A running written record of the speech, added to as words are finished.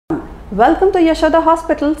Welcome to Yashoda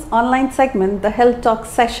Hospitals online segment, the Health Talk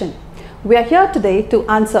session. We are here today to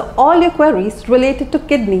answer all your queries related to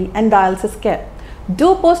kidney and dialysis care.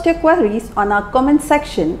 Do post your queries on our comment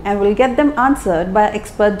section and we'll get them answered by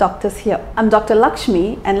expert doctors here. I'm Dr.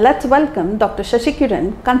 Lakshmi and let's welcome Dr. Sashi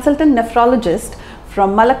Kiran, consultant nephrologist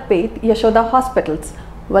from Malakpet, Yashoda Hospitals.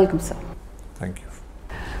 Welcome, sir. Thank you.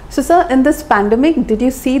 So, sir, in this pandemic, did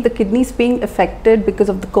you see the kidneys being affected because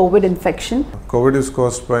of the COVID infection? COVID is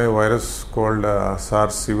caused by a virus called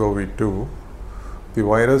SARS-CoV-2. The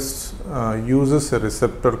virus uses a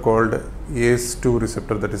receptor called ACE2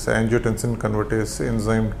 receptor, that is angiotensin convertase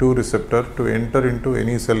enzyme 2 receptor, to enter into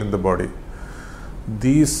any cell in the body.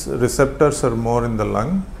 These receptors are more in the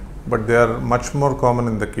lung, but they are much more common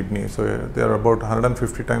in the kidney. So they are about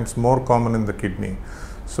 150 times more common in the kidney.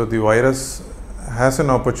 So the virus has an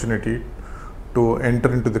opportunity to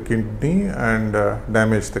enter into the kidney and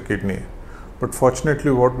damage the kidney. But fortunately,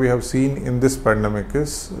 what we have seen in this pandemic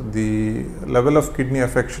is the level of kidney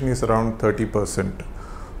affection is around 30%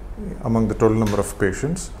 among the total number of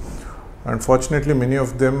patients. Unfortunately, many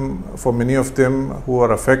of them who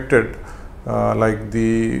are affected, like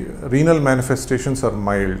the renal manifestations are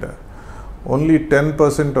mild. Only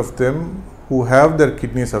 10% of them who have their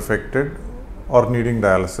kidneys affected are needing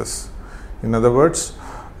dialysis. In other words,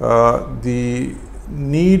 the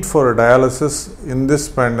need for dialysis in this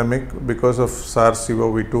pandemic because of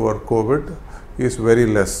SARS-CoV-2 or COVID is very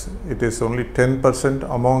less. It is only 10%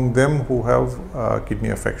 among them who have kidney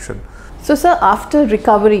affection. So, sir, after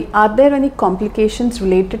recovery, are there any complications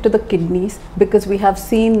related to the kidneys? Because we have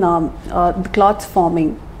seen the clots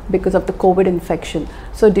forming because of the COVID infection.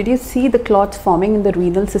 So, did you see the clots forming in the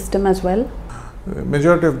renal system as well?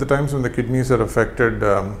 Majority of the times when the kidneys are affected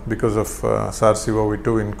because of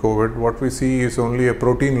SARS-CoV-2 in COVID, what we see is only a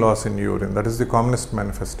protein loss in urine. That is the commonest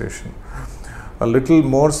manifestation. A little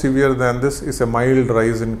more severe than this is a mild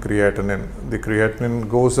rise in creatinine. The creatinine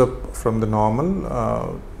goes up from the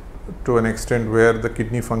normal to an extent where the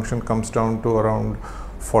kidney function comes down to around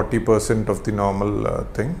 40% of the normal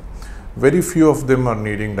thing. Very few of them are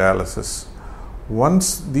needing dialysis.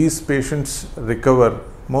 Once these patients recover,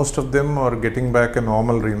 most of them are getting back a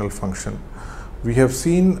normal renal function. We have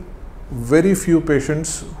seen very few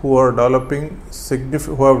patients who are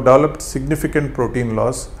who have developed significant protein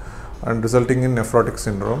loss and resulting in nephrotic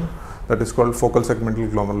syndrome, that is called focal segmental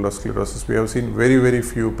glomerulosclerosis. We have seen very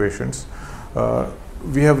few patients.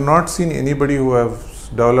 We have not seen anybody who has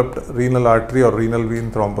developed renal artery or renal vein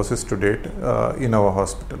thrombosis to date in our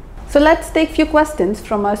hospital. So let's take few questions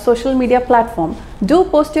from our social media platform. Do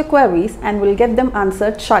post your queries and we'll get them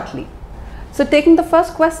answered shortly. So taking the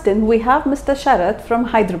first question, we have Mr. Sharath from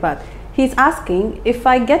Hyderabad. He's asking, if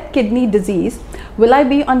I get kidney disease, will I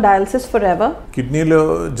be on dialysis forever? Kidney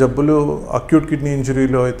lo jabbulu acute kidney injury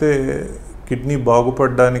lo aithe kidney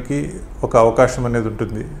బాగుపడడానికి ఒక అవకాశం అనేది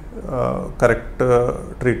ఉంటుంది correct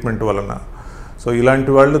treatment వలన. So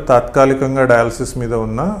ఇలాంటి వాళ్ళు తాత్కాలికంగా dialysis మీద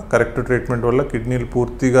ఉన్న కరెక్ట్ ట్రీట్మెంట్ వల్ల కిడ్నీలు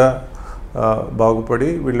పూర్తిగా బాగుపడి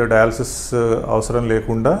వీళ్ళు డయాలసిస్ అవసరం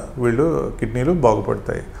లేకుండా వీళ్ళు కిడ్నీలు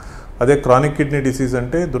బాగుపడతాయి. అదే క్రానిక్ కిడ్నీ డిసీజ్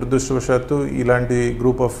అంటే దురదృష్టవశాత్తు ఇలాంటి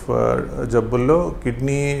గ్రూప్ ఆఫ్ జబ్బుల్లో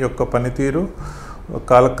కిడ్నీ యొక్క పనితీరు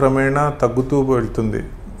కాలక్రమేణా తగ్గుతూ వెళ్తుంది.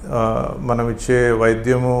 మనం ఇచ్చే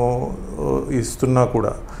వైద్యము ఇస్తున్నా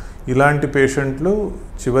కూడా ఇలాంటి పేషెంట్లు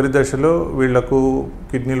చివరి దశలో వీళ్లకు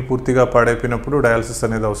కిడ్నీలు పూర్తిగా పాడైపోయినప్పుడు డయాలసిస్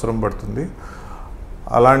అనేది అవసరం పడుతుంది.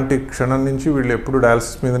 అలాంటి క్షణం నుంచి వీళ్ళు ఎప్పుడు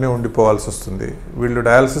డయాలసిస్ మీదనే ఉండిపోవాల్సి వస్తుంది. వీళ్ళు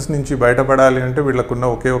డయాలసిస్ నుంచి బయటపడాలి అంటే వీళ్ళకున్న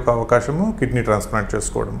ఒకే ఒక అవకాశము కిడ్నీ ట్రాన్స్ప్లాంట్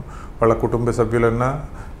చేసుకోవడం. వాళ్ళ కుటుంబ సభ్యులన్నా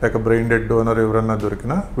లేక బ్రెయిన్ డెడ్ డోనర్ ఎవరన్నా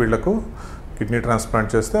దొరికినా వీళ్లకు కిడ్నీ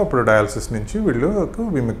ట్రాన్స్ప్లాంట్ చేస్తే అప్పుడు డయాలసిస్ నుంచి వీళ్ళకు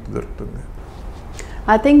విముక్తి దొరుకుతుంది.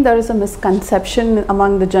 I think there is a misconception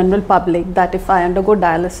among the general public that if I undergo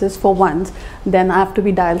dialysis for once, then I have to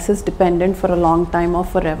be dialysis dependent for a long time or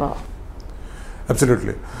forever.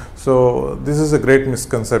 Absolutely. So this is a great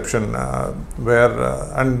misconception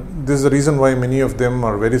and this is the reason why many of them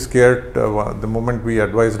are very scared the moment we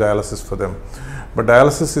advise dialysis for them. But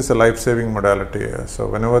dialysis is a life-saving modality. So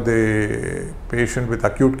whenever the patient with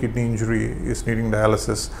acute kidney injury is needing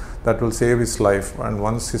dialysis, that will save his life, and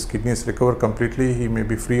once his kidneys recover completely, he may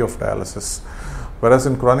be free of dialysis. Whereas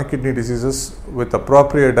in chronic kidney diseases, with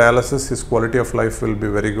appropriate dialysis, his quality of life will be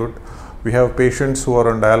very good. We have patients who are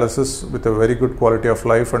on dialysis with a very good quality of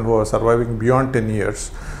life and who are surviving beyond 10 years.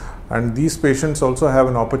 And these patients also have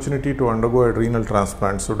an opportunity to undergo a renal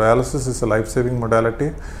transplant. So dialysis is a life-saving modality.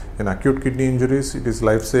 In acute kidney injuries, it is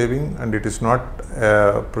life-saving and it is not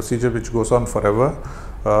a procedure which goes on forever.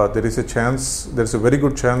 there is a very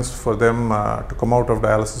good chance for them to come out of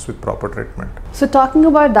dialysis with proper treatment. So talking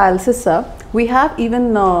about dialysis, sir, we have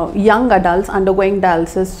even young adults undergoing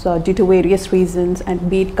dialysis due to various reasons, and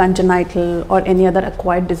be it congenital or any other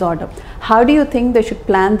acquired disorder. How do you think they should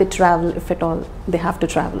plan the travel, if at all they have to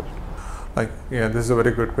travel? This is a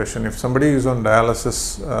very good question. If somebody is on dialysis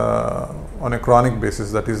on a chronic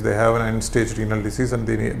basis, that is, they have an end-stage renal disease and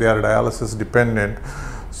they are dialysis dependent,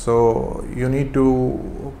 so you need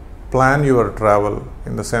to plan your travel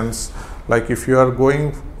in the sense, like if you are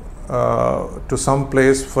going to some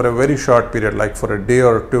place for a very short period, like for a day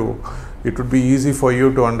or two, it would be easy for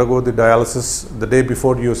you to undergo the dialysis the day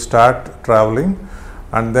before you start traveling,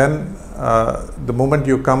 and then the moment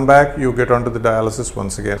you come back, you get onto the dialysis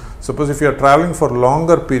once again. Suppose if you are traveling for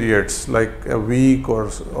longer periods, like a week or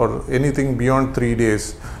anything beyond 3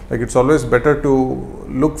 days, like it's always better to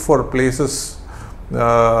look for places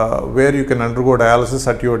where you can undergo dialysis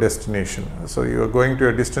at your destination. So you are going to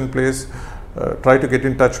a distant place, try to get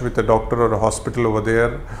in touch with a doctor or a hospital over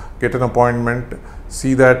there, get an appointment,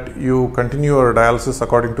 see that you continue your dialysis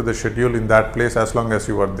according to the schedule in that place as long as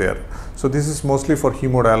you are there. So this is mostly for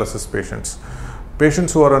hemodialysis patients.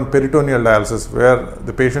 Patients who are on peritoneal dialysis, where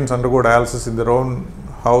the patients undergo dialysis in their own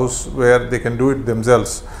house where they can do it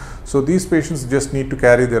themselves. So these patients just need to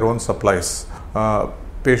carry their own supplies.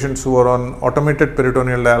 Patients who are on automated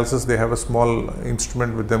peritoneal dialysis, they have a small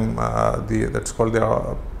instrument with them, that's called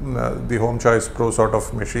the Home Choice Pro sort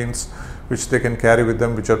of machines, which they can carry with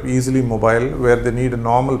them, which are easily mobile, where they need a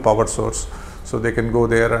normal power source, so they can go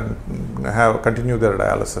there and continue their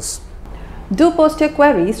dialysis. Do post your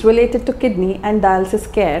queries related to kidney and dialysis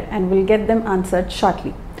care, and we'll get them answered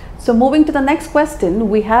shortly. So moving to the next question,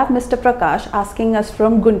 we have Mr. Prakash asking us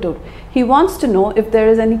from Guntur. He wants to know if there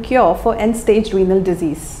is any cure for end-stage renal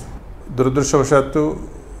disease. దురదృష్టవశాత్తు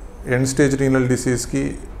end-stage renal disease కి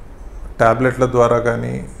టాబ్లెట్ల ద్వారా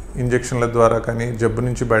కానీ ఇంజెక్షన్ల ద్వారా కానీ జబ్బు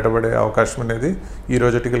నుంచి బయటపడే అవకాశం అనేది ఈ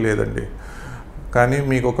రోజుటికి లేదండి. కానీ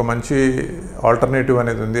మీకు ఒక మంచి ఆల్టర్నేటివ్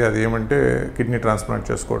అనేది ఉంది. అది ఏమంటే కిడ్నీ ట్రాన్స్ప్లాంట్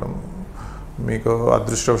చేసుకోవడం. మీకు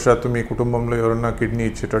అదృష్టవశాత్తు మీ కుటుంబంలో ఎవరన్నా కిడ్నీ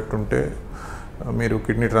ఇచ్చేటట్టుంటే మీరు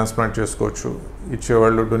కిడ్నీ ట్రాన్స్ప్లాంట్ చేసుకోవచ్చు.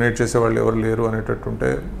 ఇచ్చేవాళ్ళు, డొనేట్ చేసేవాళ్ళు ఎవరు లేరు అనేటట్టుంటే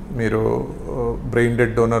మీరు బ్రెయిన్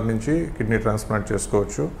డెడ్ డోనర్ నుంచి కిడ్నీ ట్రాన్స్ప్లాంట్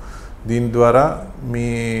చేసుకోవచ్చు. దీని ద్వారా మీ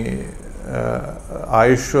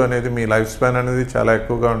ఆయుష్ అనేది, మీ లైఫ్ స్పాన్ అనేది చాలా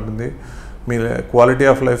ఎక్కువగా ఉంటుంది. మీ క్వాలిటీ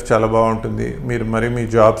ఆఫ్ లైఫ్ చాలా బాగుంటుంది. మీరు మీ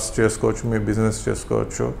జాబ్స్ చేసుకోవచ్చు, మీ బిజినెస్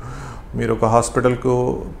చేసుకోవచ్చు. మీరు ఒక హాస్పిటల్కు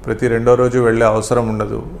ప్రతి 2వ రోజు వెళ్ళే అవసరం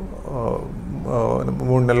ఉండదు.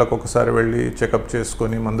 3 నెలలకు ఒకసారి వెళ్ళి చెకప్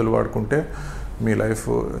చేసుకొని మందులు వాడుకుంటే మీ లైఫ్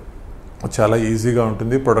చాలా ఈజీగా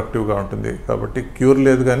ఉంటుంది, ప్రొడక్టివ్గా ఉంటుంది. కాబట్టి క్యూర్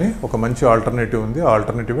లేదు, కానీ ఒక మంచి ఆల్టర్నేటివ్ ఉంది. ఆ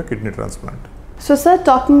ఆల్టర్నేటివే kidney transplant. So sir,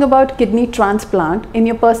 talking about kidney transplant, in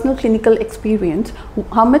your personal clinical experience,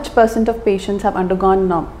 how much % of patients have undergone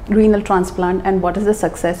renal transplant, and what is the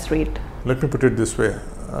success rate? Let me put it this way.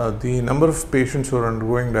 The number of patients who are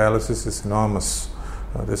undergoing dialysis is enormous.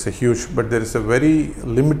 There's a huge, but there is a very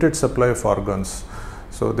limited supply of organs.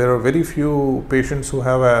 So there are very few patients who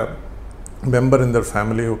have a member in their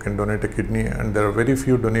family who can donate a kidney, and there are very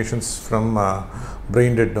few donations from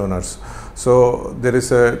brain dead donors. So there is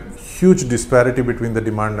a huge disparity between the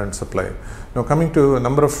demand and supply. Now coming to a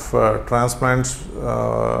number of transplants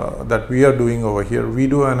that we are doing over here, we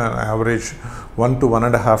do an average 1 to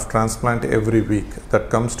 1.5 transplant every week. That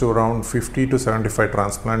comes to around 50 to 75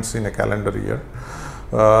 transplants in a calendar year.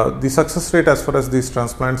 The success rate as far as these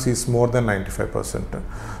transplants is more than 95%.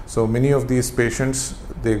 So many of these patients,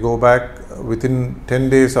 they go back within 10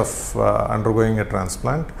 days of undergoing a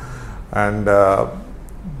transplant, and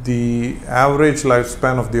the average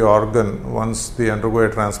lifespan of the organ once they undergo a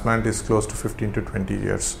transplant is close to 15 to 20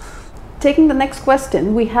 years. Taking the next question,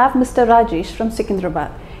 we have Mr. Rajesh from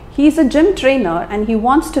Secunderabad. He is a gym trainer and he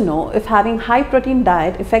wants to know if having high protein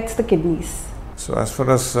diet affects the kidneys. So as far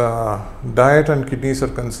as diet and kidneys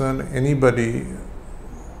are concerned, anybody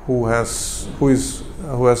who has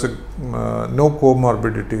no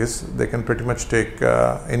comorbidities, they can pretty much take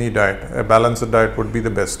any diet. A balanced diet would be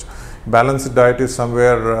the best. Balanced diet is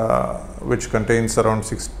somewhere which contains around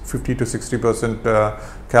 50 to 60%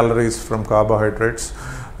 calories from carbohydrates,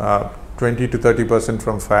 20 to 30%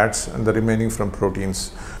 from fats, and the remaining from proteins.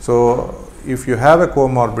 So if you have a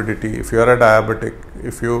comorbidity, if you are a diabetic,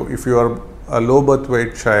 if you are a low birth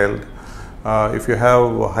weight child, if you have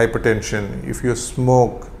hypertension, if you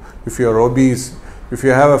smoke, if you are obese, if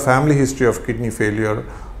you have a family history of kidney failure,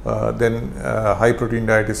 then high protein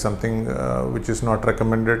diet is something which is not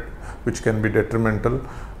recommended, which can be detrimental,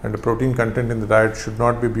 and the protein content in the diet should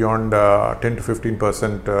not be beyond 10 to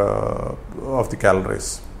 15% of the calories.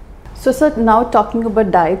 So sir, now talking about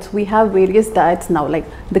diets, we have various diets now, like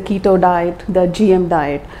the keto diet, the GM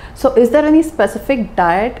diet. So is there any specific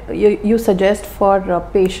diet you suggest for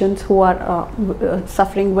patients who are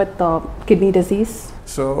suffering with kidney disease?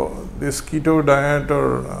 So this keto diet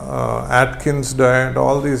or Atkins diet,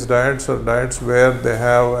 all these diets are diets where they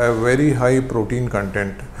have a very high protein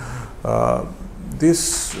content.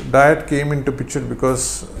 This diet came into picture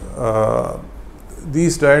because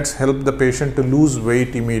these diets help the patient to lose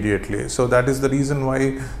weight immediately. So that is the reason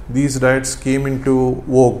why these diets came into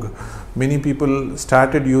vogue. Many people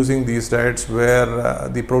started using these diets where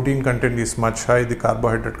the protein content is much high, the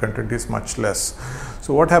carbohydrate content is much less.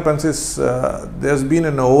 So what happens is there's been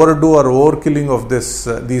an overdue or overkilling of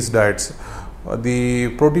these diets. The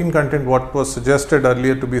protein content, what was suggested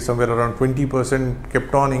earlier to be somewhere around 20%,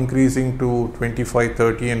 kept on increasing to 25,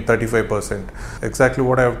 30 and 35%. Exactly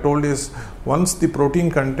what I have told is, once the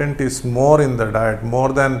protein content is more in the diet,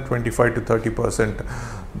 more than 25 to 30%,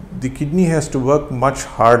 the kidney has to work much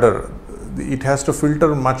harder. It has to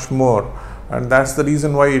filter much more, and that's the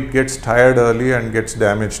reason why it gets tired early and gets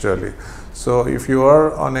damaged early. So if you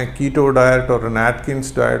are on a keto diet or an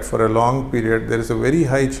Atkins diet for a long period, there is a very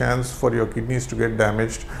high chance for your kidneys to get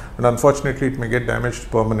damaged, and unfortunately it may get damaged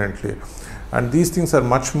permanently. And these things are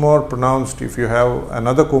much more pronounced if you have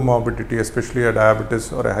another comorbidity, especially a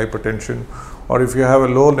diabetes or a hypertension, or if you have a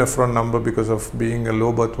low nephron number because of being a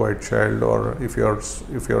low birth weight child, or if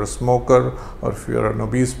you're a smoker, or if you're an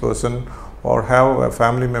obese person, or have a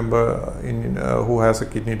family member who has a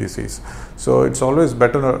kidney disease. So it's always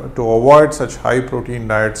better to avoid such high protein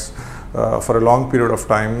diets for a long period of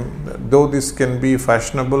time. Though this can be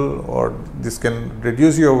fashionable or this can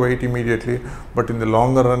reduce your weight immediately, but in the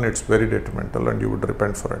longer run it's very detrimental and you would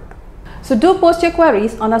repent for it. So do post your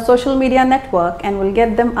queries on our social media network and we'll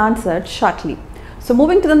get them answered shortly. So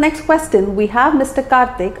moving to the next question, we have Mr.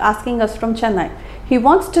 Karthik asking us from Chennai. He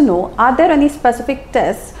wants to know, are there any specific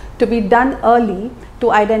tests to be done early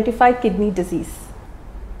to identify kidney disease?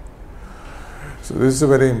 So this is a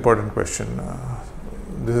very important question.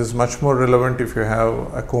 This is much more relevant if you have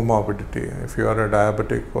a comorbidity. If you are a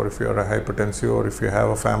diabetic, or if you are a hypertensive, or if you have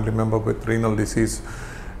a family member with renal disease,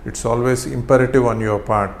 it's always imperative on your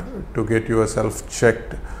part to get yourself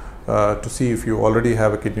checked to see if you already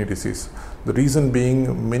have a kidney disease. The reason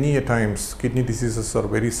being, many a times kidney diseases are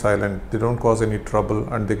very silent, they don't cause any trouble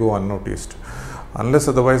and they go unnoticed. Unless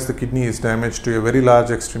otherwise the kidney is damaged to a very large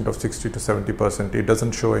extent of 60 to 70%, it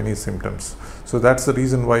doesn't show any symptoms. So that's the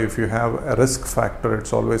reason why if you have a risk factor,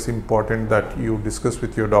 it's always important that you discuss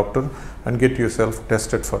with your doctor and get yourself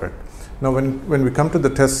tested for it. Now when we come to the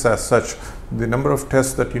tests as such, the number of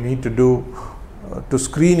tests that you need to do to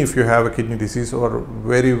screen if you have a kidney disease are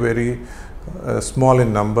very, very small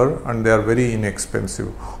in number, and they are very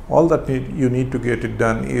inexpensive. All that you need to get it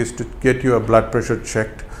done is to get your blood pressure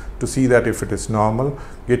checked to see that if it is normal,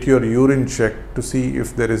 get your urine checked to see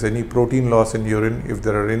if there is any protein loss in urine, if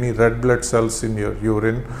there are any red blood cells in your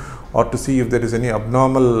urine, or to see if there is any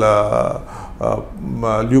abnormal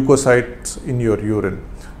leukocytes in your urine.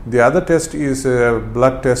 The other test is a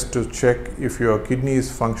blood test to check if your kidney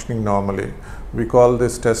is functioning normally. We call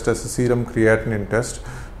this test as a serum creatinine test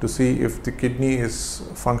to see if the kidney is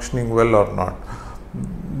functioning well or not.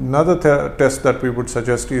 Another test that we would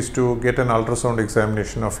suggest is to get an ultrasound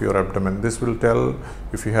examination of your abdomen. This will tell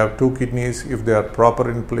if you have two kidneys, if they are proper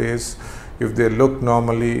in place, if they look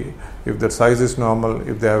normally, if their size is normal,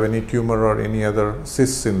 if they have any tumor or any other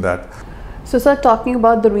cysts in that. So sir, talking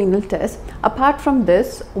about the renal test, apart from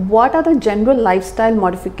this, what are the general lifestyle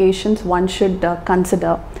modifications one should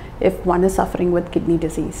consider if one is suffering with kidney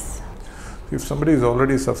disease? If somebody is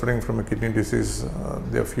already suffering from a kidney disease,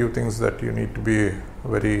 there are a few things that you need to be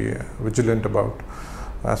very vigilant about.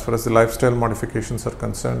 As far as the lifestyle modifications are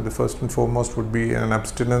concerned, the first and foremost would be an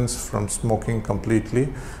abstinence from smoking completely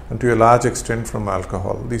and to a large extent from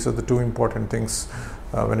alcohol. These are the two important things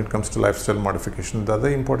when it comes to lifestyle modification. The other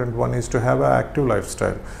important one is to have an active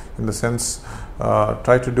lifestyle, in the sense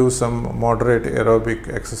try to do some moderate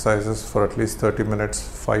aerobic exercises for at least 30 minutes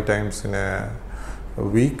 5 times in a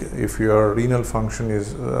week. If your renal function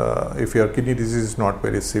is, if your kidney disease is not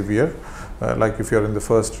very severe, like if you are in the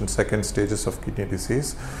first and second stages of kidney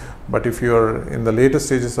disease. But if you are in the later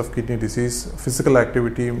stages of kidney disease, physical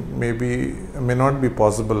activity may not be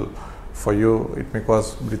possible for you. It may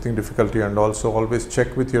cause breathing difficulty, and also always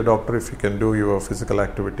check with your doctor if you can do your physical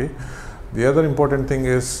activity. The other important thing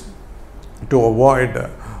is to avoid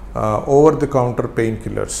over-the-counter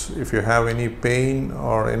painkillers. If you have any pain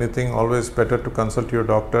or anything, always better to consult your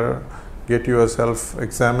doctor, get yourself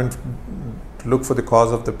examined, to look for the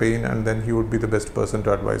cause of the pain, and then he would be the best person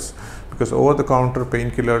to advise. because over-the-counter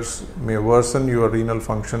painkillers may worsen your renal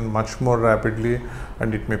function much more rapidly,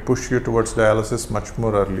 and it may push you towards dialysis much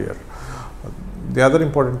more earlier. The other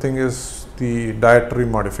important thing is the dietary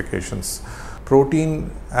modifications.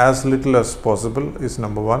 Protein as little as possible is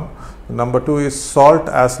number one. Number two is salt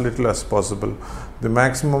as little as possible. The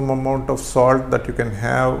maximum amount of salt that you can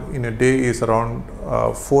have in a day is around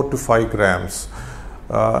 4 to 5 grams.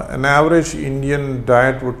 An average Indian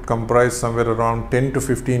diet would comprise somewhere around 10 to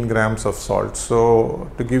 15 grams of salt. So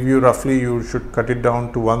to give you roughly, you should cut it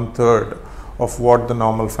down to 1/3 of what the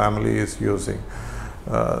normal family is using.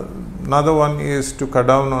 Another one is to cut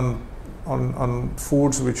down on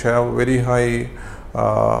foods which have very high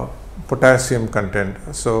potassium content.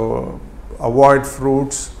 So avoid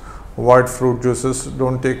fruits, avoid fruit juices,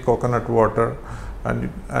 don't take coconut water,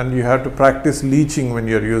 and you have to practice leaching when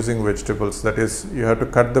you're using vegetables. That is, you have to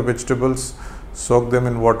cut the vegetables, soak them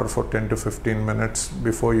in water for 10 to 15 minutes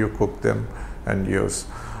before you cook them and use.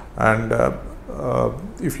 And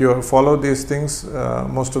if you follow these things,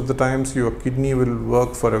 most of the times your kidney will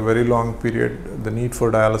work for a very long period. The need for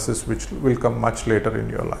dialysis, which will come much later in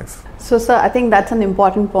your life. So sir, I think that's an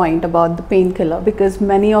important point about the painkiller, because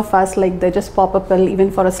many of us, they just pop a pill even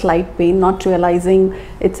for a slight pain, not realizing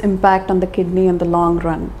its impact on the kidney in the long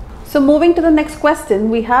run. So moving to the next question,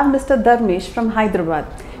 we have Mr. Dharmesh from Hyderabad.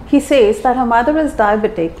 He says that her mother is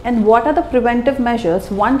diabetic, and what are the preventive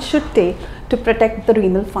measures one should take to protect the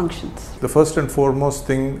renal functions? The first and foremost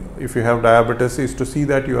thing, if you have diabetes, is to see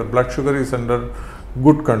that your blood sugar is under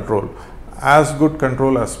good control, as good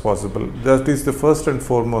control as possible. That is the first and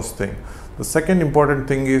foremost thing. The second important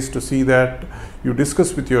thing is to see that you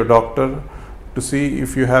discuss with your doctor to see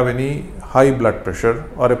if you have any high blood pressure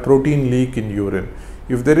or a protein leak in urine.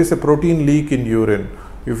 If there is a protein leak in urine,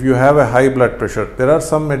 if you have a high blood pressure, there are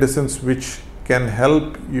some medicines which can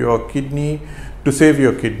help your kidney to save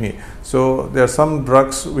your kidney. So there are some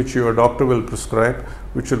drugs which your doctor will prescribe,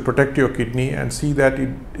 which will protect your kidney and see that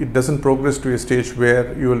it doesn't progress to a stage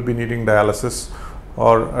where you will be needing dialysis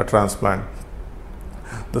or a transplant.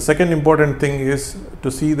 The second important thing is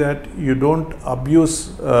to see that you don't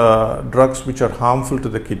abuse drugs which are harmful to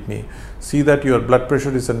the kidney. See that your blood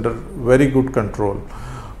pressure is under very good control.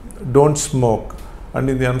 Don't smoke. And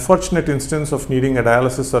in the unfortunate instance of needing a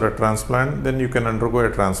dialysis or a transplant, then you can undergo a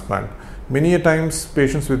transplant. Many a times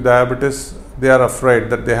patients with diabetes, they are afraid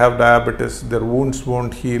that they have diabetes, their wounds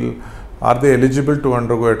won't heal. Are they eligible to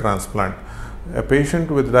undergo a transplant? A patient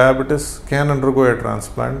with diabetes can undergo a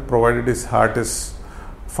transplant provided his heart is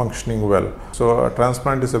functioning well. So a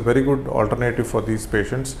transplant is a very good alternative for these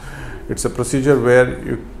patients. It's a procedure where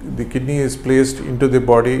the kidney is placed into the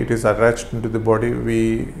body, it is attached into the body.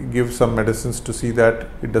 We give some medicines to see that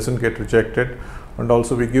it doesn't get rejected, and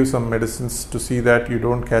also we give some medicines to see that you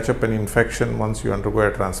don't catch up an infection once you undergo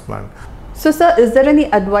a transplant. So sir, is there any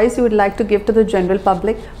advice you would like to give to the general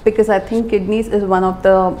public? Because I think kidneys is one of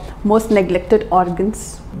the most neglected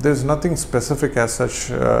organs. There's nothing specific as such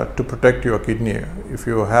to protect your kidney. If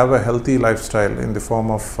you have a healthy lifestyle in the form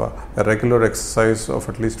of a regular exercise of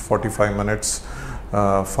at least 45 minutes,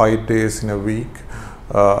 5 days in a week,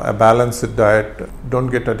 a balanced diet, don't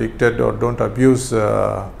get addicted or don't abuse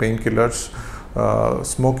painkillers.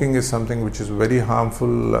 Smoking is something which is very harmful,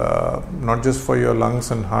 not just for your lungs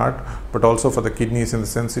and heart, but also for the kidneys, in the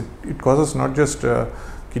sense it causes not just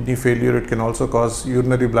kidney failure, it can also cause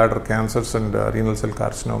urinary bladder cancers and renal cell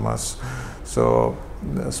carcinomas. So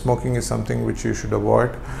smoking is something which you should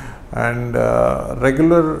avoid, and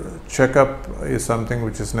regular checkup is something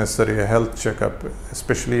which is necessary, a health checkup,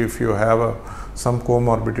 especially if you have some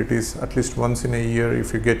comorbidities. At least once in a year,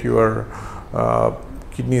 if you get your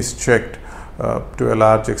kidneys checked, to a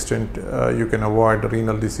large extent, you can avoid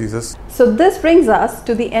renal diseases. So this brings us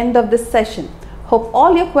to the end of this session. Hope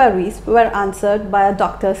all your queries were answered by our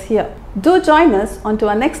doctors here. Do join us on to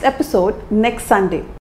our next episode next Sunday.